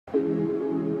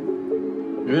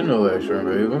You know Xrin,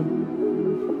 baby.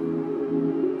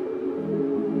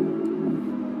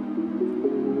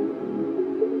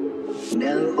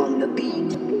 No on the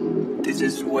beat. This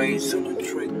is waves on the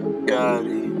trick. Got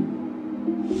it.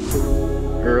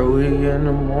 Early in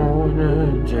the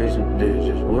morning, chasing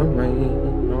dishes with me.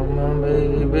 On my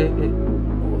baby, with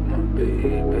my baby.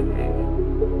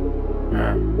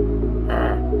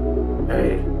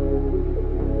 Hey.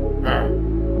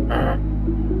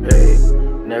 Hey.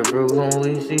 Never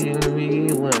gonna see me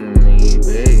with me,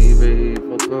 baby.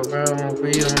 Fuck around,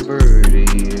 freedom birdie.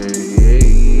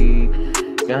 Hey.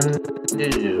 Got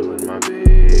dishes with my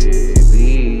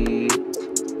baby.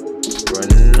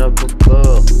 Running up a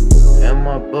cup. And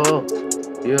my buck,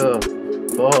 yeah,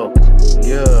 fuck,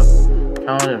 yeah,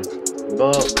 counting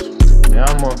bucks, yeah,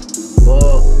 I'm a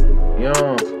buck,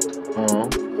 young,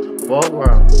 fuck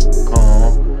round,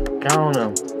 count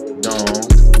 'em, dumb.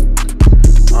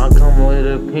 I come with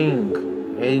a pink,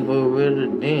 Ava with a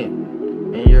dent,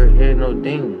 in your head no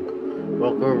ding,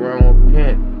 fuck around with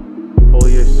pimp, for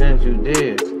your sins you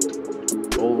did,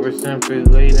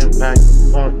 overstimulating, pack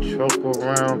the punch, choke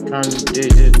around, counting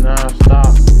digits,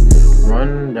 non-stop.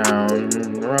 Run down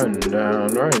right now,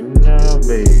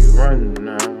 babe. Run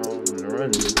down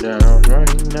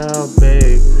right now,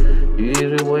 babe.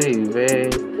 Either way,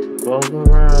 babe. Walk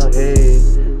around, hey,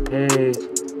 get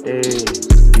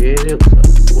it,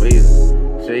 wait,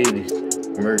 Sadie's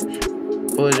merch.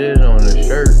 Put it on a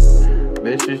shirt,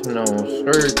 bitches no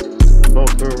skirt.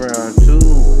 Fuck around, too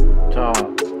soft,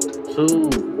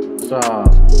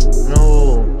 no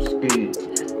ski.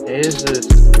 Is this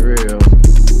real?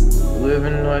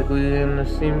 Living like we in a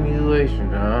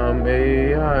simulation. I'm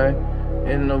AI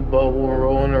in the bubble,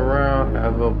 rolling around,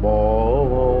 have a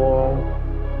ball.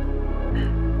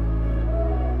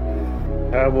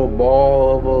 Have a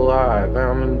ball of a life.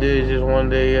 Counting digits one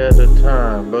day at a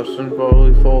time. Busting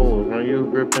fully folds when you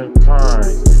gripping pine.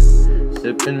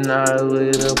 Sipping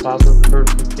eyelid, pop a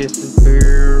perfect kiss of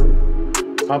beer.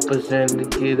 Papa sent to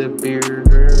get a beer.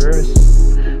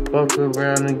 Fuck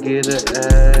around and get an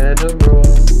Adderall.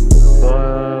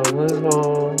 Five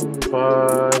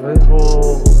and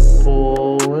hold,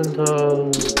 pull and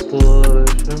tug,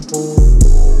 push and pull.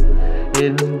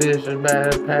 Hidden bitches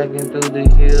backpacking through the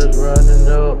hills, running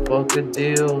up, fuck a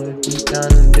deal. If you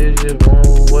counting dishes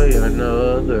one way or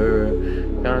another,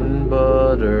 counting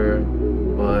butter.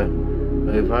 But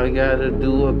if I gotta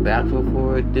do a backflip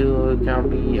for a deal, count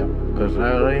me out. Cause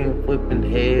I ain't flipping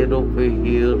head over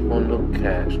heels for no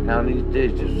cash. Count these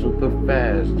digits super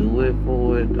fast, do it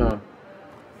for it,